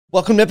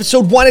Welcome to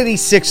episode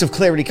 186 of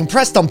Clarity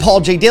Compressed. I'm Paul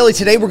J. Daly.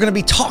 Today we're going to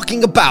be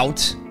talking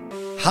about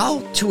how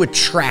to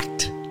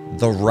attract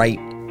the right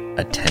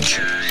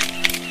attention.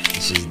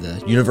 This is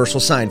the universal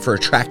sign for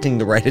attracting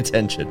the right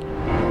attention.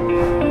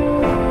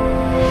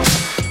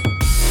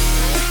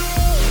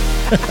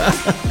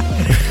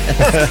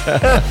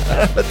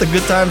 Let the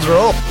good times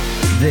roll.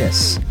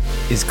 This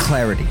is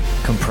Clarity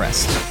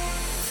Compressed.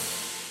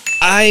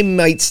 I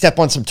might step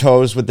on some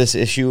toes with this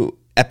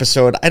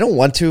episode. I don't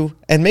want to,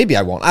 and maybe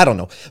I won't. I don't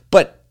know.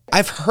 But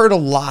I've heard a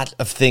lot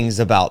of things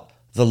about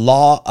the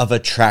law of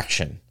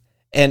attraction.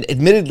 And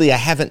admittedly, I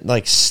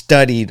haven't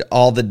studied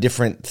all the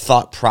different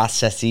thought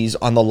processes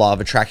on the law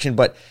of attraction.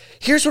 But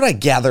here's what I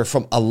gather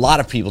from a lot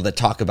of people that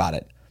talk about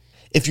it.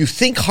 If you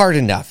think hard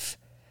enough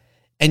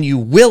and you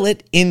will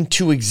it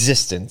into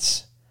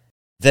existence,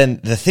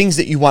 then the things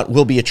that you want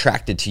will be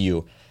attracted to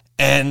you.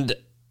 And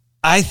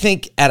I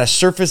think at a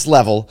surface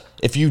level,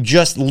 if you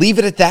just leave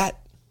it at that,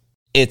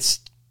 it's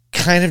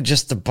kind of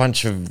just a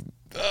bunch of,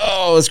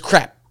 it's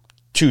crap,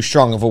 too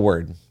strong of a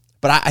word.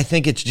 But I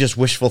think it's just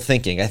wishful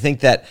thinking. I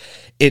think that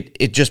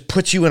it just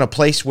puts you in a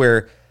place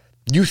where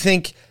you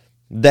think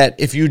that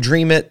if you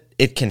dream it,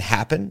 it can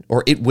happen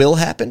or it will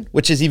happen,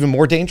 which is even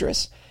more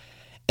dangerous.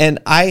 And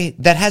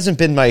that hasn't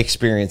been my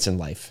experience in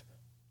life.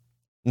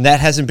 And that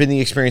hasn't been the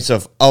experience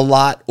of a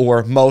lot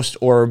or most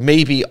or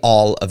maybe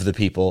all of the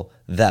people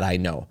that I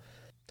know.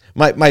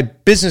 My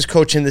business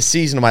coach in this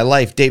season of my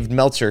life, David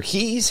Meltzer,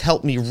 he's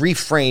helped me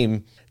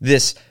reframe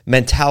this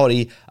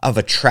mentality of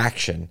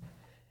attraction.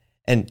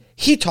 And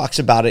he talks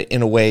about it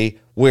in a way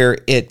where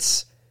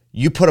it's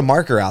you put a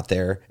marker out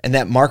there and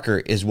that marker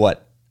is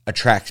what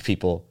attracts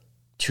people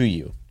to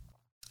you.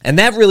 And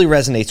that really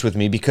resonates with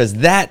me because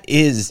that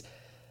is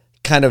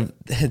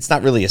it's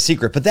not really a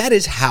secret, but that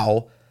is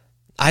how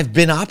I've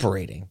been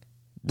operating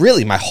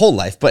really my whole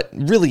life, but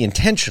really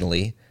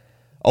intentionally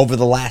over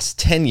the last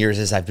 10 years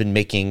as I've been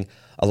making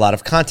a lot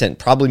of content,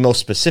 probably most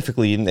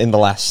specifically in the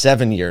last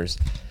 7 years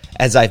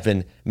as I've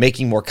been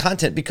making more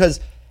content,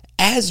 because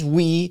as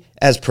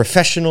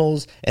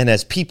professionals and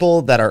as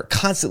people that are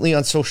constantly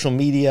on social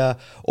media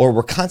or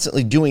we're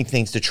constantly doing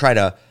things to try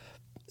to,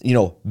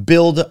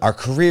 build our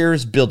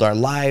careers, build our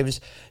lives,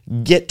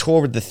 get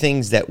toward the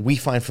things that we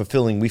find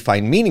fulfilling, we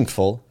find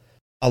meaningful,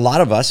 a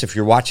lot of us, if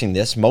you're watching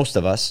this, most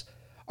of us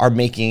are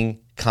making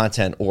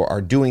content or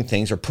are doing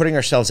things or putting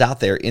ourselves out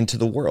there into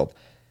the world.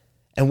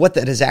 And what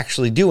that is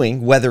actually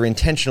doing, whether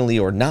intentionally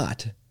or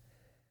not,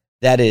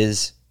 that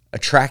is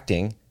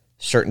attracting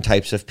certain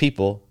types of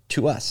people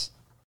to us.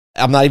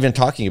 I'm not even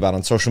talking about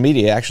on social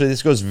media. Actually,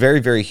 this goes very,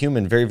 very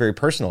human, very, very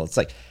personal. It's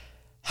like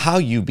how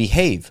you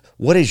behave.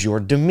 What is your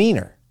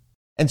demeanor?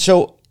 And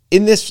so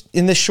in this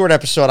short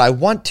episode, I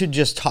want to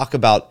just talk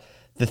about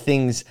the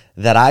things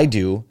that I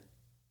do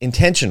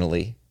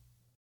intentionally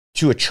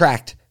to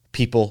attract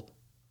people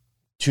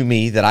to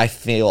me that I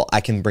feel I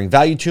can bring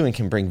value to and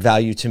can bring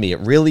value to me. It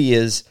really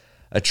is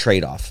a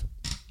trade-off.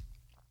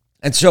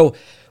 And so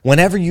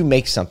whenever you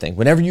make something,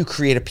 whenever you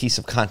create a piece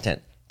of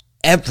content,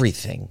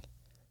 everything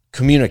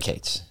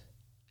communicates.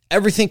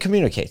 Everything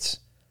communicates.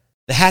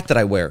 The hat that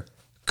I wear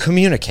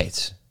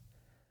communicates.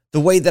 The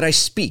way that I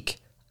speak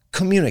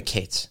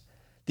communicates.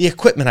 The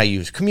equipment I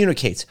use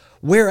communicates.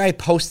 Where I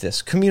post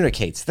this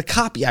communicates. The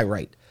copy I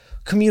write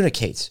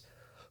communicates.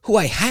 Who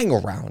I hang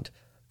around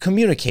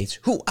communicates.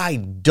 Who I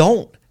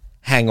don't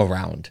hang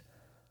around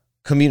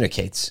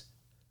communicates.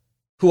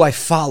 Who I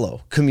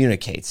follow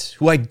communicates.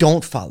 Who I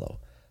don't follow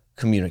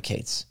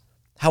communicates.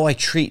 How I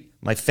treat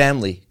my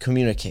family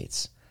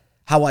communicates.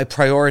 How I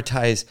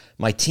prioritize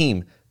my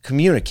team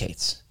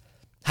communicates.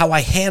 How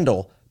I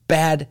handle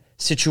bad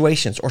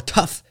situations or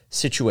tough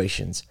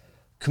situations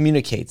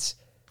communicates.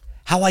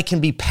 How I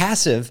can be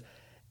passive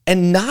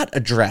and not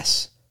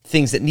address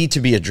things that need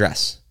to be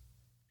addressed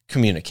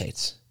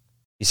communicates.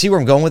 You see where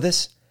I'm going with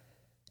this?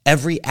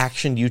 Every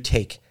action you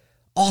take,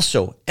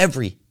 also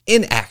every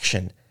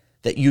inaction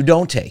that you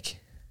don't take,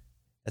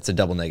 that's a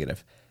double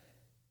negative.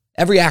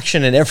 Every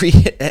action and every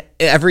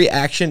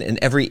action and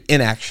every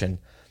inaction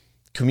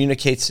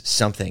communicates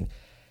something.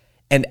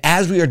 And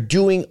as we are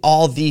doing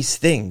all these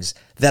things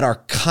that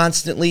are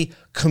constantly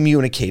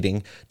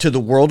communicating to the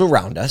world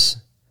around us,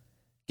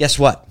 guess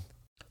what?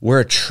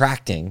 We're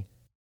attracting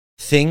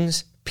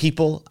things,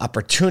 people,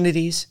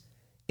 opportunities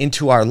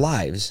into our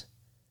lives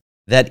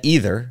that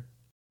either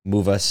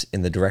move us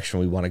in the direction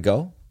we want to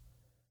go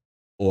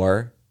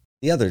or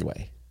the other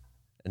way,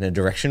 in a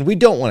direction we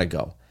don't want to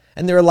go.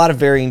 And there are a lot of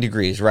varying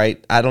degrees,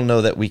 right? I don't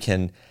know that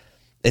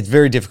it's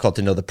very difficult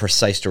to know the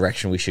precise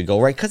direction we should go,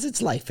 right? Because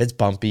it's life, it's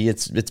bumpy,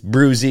 it's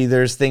bruisey,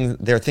 there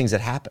are things that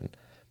happen.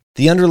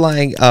 The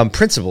underlying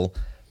principle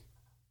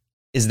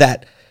is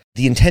that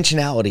the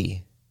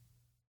intentionality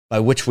by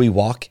which we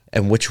walk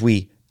and which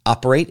we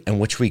operate and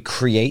which we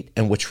create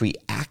and which we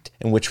act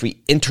and which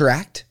we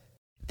interact,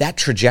 that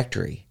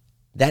trajectory,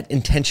 that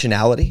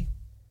intentionality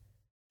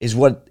is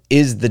what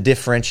is the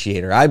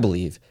differentiator, I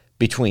believe,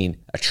 between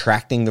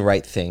attracting the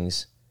right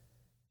things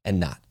and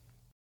not.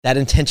 That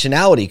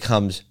intentionality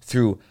comes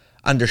through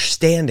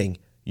understanding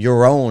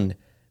your own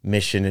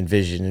mission and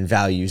vision and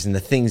values and the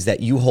things that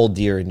you hold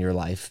dear in your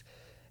life,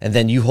 and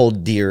then you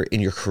hold dear in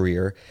your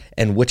career,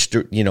 and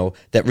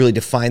that really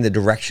define the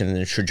direction and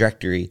the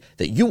trajectory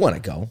that you want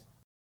to go,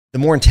 the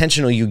more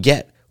intentional you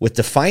get with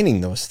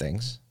defining those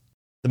things,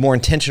 the more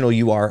intentional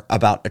you are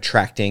about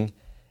attracting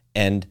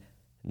and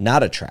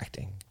not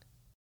attracting.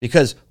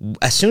 Because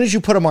as soon as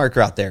you put a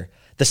marker out there,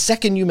 the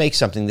second you make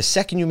something, the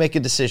second you make a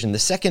decision, the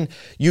second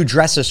you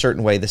dress a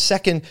certain way, the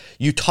second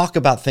you talk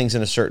about things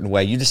in a certain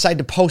way, you decide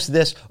to post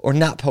this or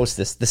not post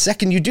this, the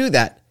second you do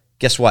that,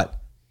 guess what?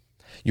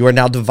 You are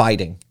now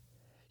dividing.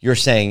 You're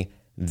saying,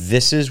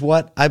 this is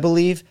what I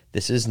believe,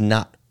 this is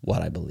not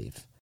what I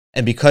believe.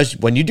 And because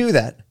when you do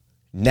that,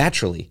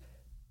 naturally,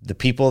 the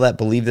people that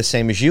believe the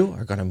same as you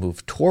are going to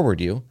move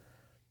toward you,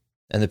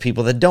 and the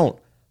people that don't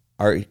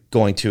are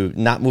going to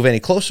not move any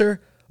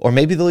closer, or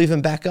maybe they'll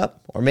even back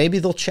up, or maybe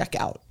they'll check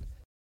out.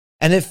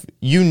 And if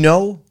you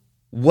know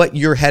what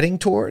you're heading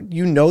toward,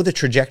 you know the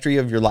trajectory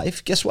of your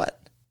life, guess what?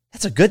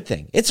 That's a good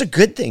thing. It's a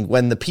good thing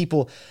when the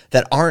people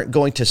that aren't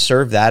going to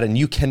serve that and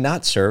you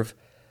cannot serve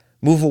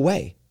move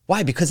away.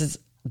 Why? Because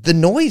the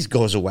noise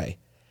goes away.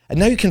 And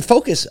now you can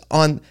focus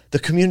on the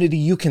community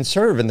you can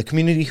serve and the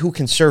community who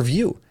can serve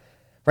you,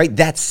 right?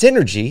 That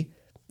synergy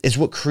is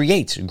what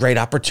creates great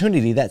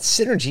opportunity. That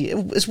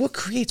synergy is what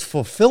creates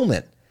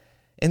fulfillment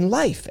in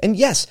life. And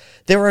yes,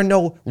 there are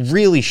no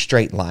really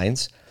straight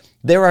lines.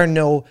 There are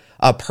no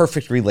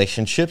perfect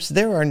relationships.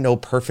 There are no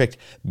perfect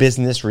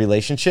business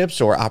relationships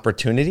or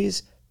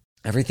opportunities.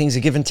 Everything's a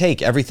give and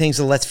take. Everything's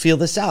a let's feel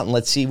this out and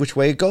let's see which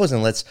way it goes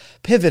and let's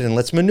pivot and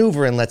let's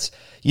maneuver and let's,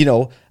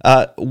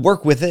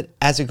 work with it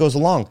as it goes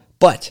along.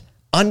 But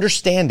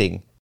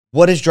understanding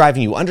what is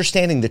driving you,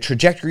 understanding the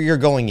trajectory you're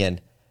going in,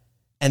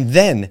 and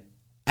then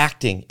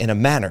acting in a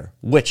manner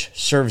which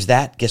serves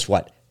that, guess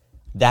what?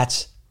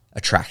 That's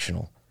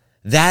attractional.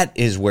 That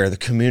is where the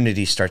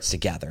community starts to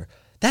gather.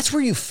 That's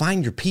where you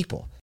find your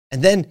people.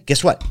 And then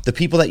guess what? The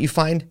people that you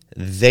find,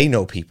 they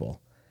know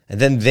people. And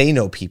then they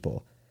know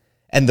people.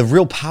 And the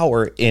real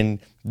power in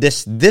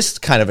this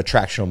kind of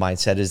attractional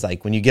mindset is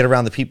like when you get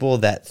around the people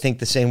that think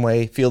the same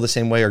way, feel the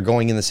same way, or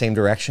going in the same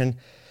direction,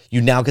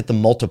 you now get the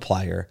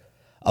multiplier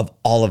of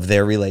all of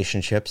their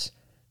relationships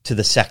to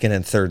the second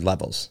and third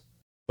levels.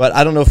 But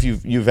I don't know if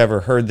you've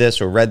ever heard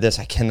this or read this.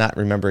 I cannot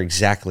remember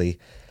exactly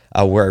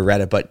where I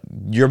read it, but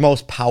your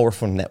most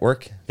powerful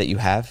network that you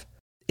have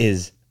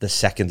is the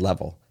second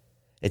level.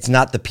 It's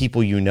not the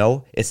people you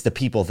know, it's the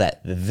people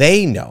that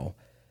they know.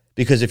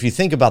 Because if you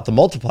think about the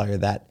multiplier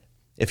of that,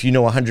 if you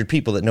know 100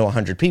 people that know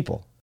 100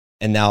 people,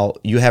 and now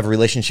you have a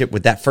relationship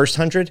with that first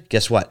 100,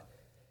 guess what?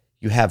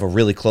 You have a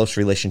really close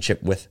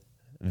relationship with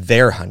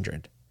their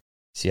 100.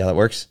 See how that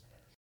works?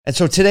 And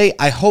so today,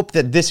 I hope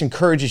that this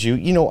encourages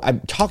you.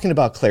 I'm talking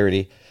about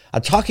clarity.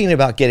 I'm talking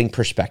about getting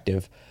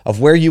perspective of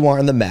where you are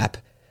on the map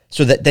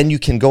so that then you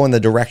can go in the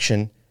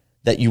direction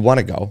that you want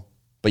to go.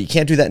 But you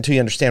can't do that until you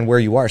understand where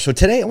you are. So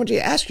today, I want you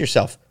to ask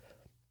yourself,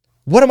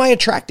 what am I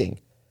attracting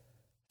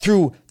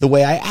through the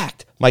way I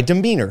act, my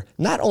demeanor,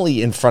 not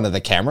only in front of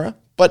the camera,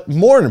 but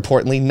more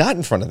importantly, not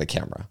in front of the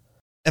camera?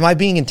 Am I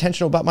being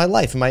intentional about my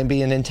life? Am I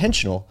being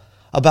intentional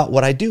about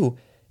what I do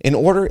in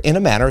a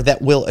manner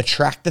that will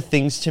attract the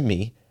things to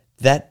me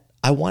that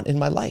I want in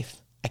my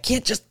life? I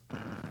can't just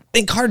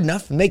think hard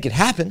enough and make it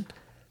happen.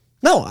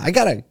 No, I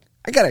gotta,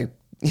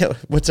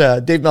 what's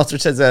Dave Meltzer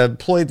says,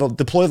 deploy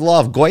the law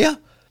of Goya.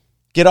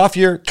 Get off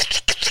your,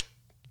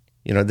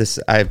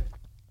 I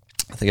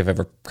think I've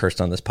ever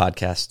cursed on this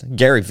podcast.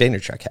 Gary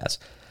Vaynerchuk has.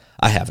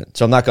 I haven't,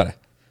 so I'm not gonna.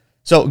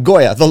 So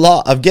Goya, the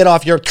law of get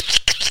off your,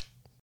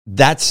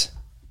 that's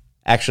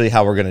actually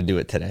how we're gonna do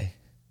it today.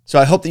 So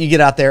I hope that you get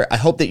out there. I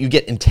hope that you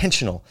get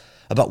intentional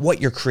about what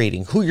you're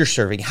creating, who you're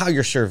serving, how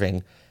you're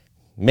serving,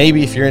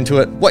 maybe if you're into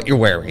it, what you're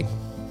wearing.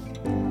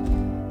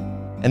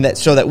 And that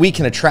so that we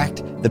can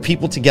attract the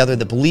people together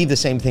that believe the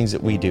same things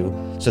that we do,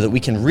 so that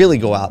we can really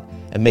go out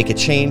and make a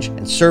change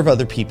and serve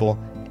other people.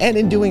 And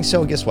in doing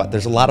so, guess what?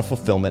 There's a lot of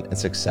fulfillment and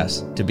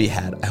success to be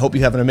had. I hope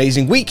you have an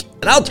amazing week,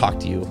 and I'll talk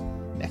to you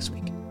next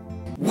week.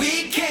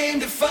 We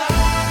came to fight.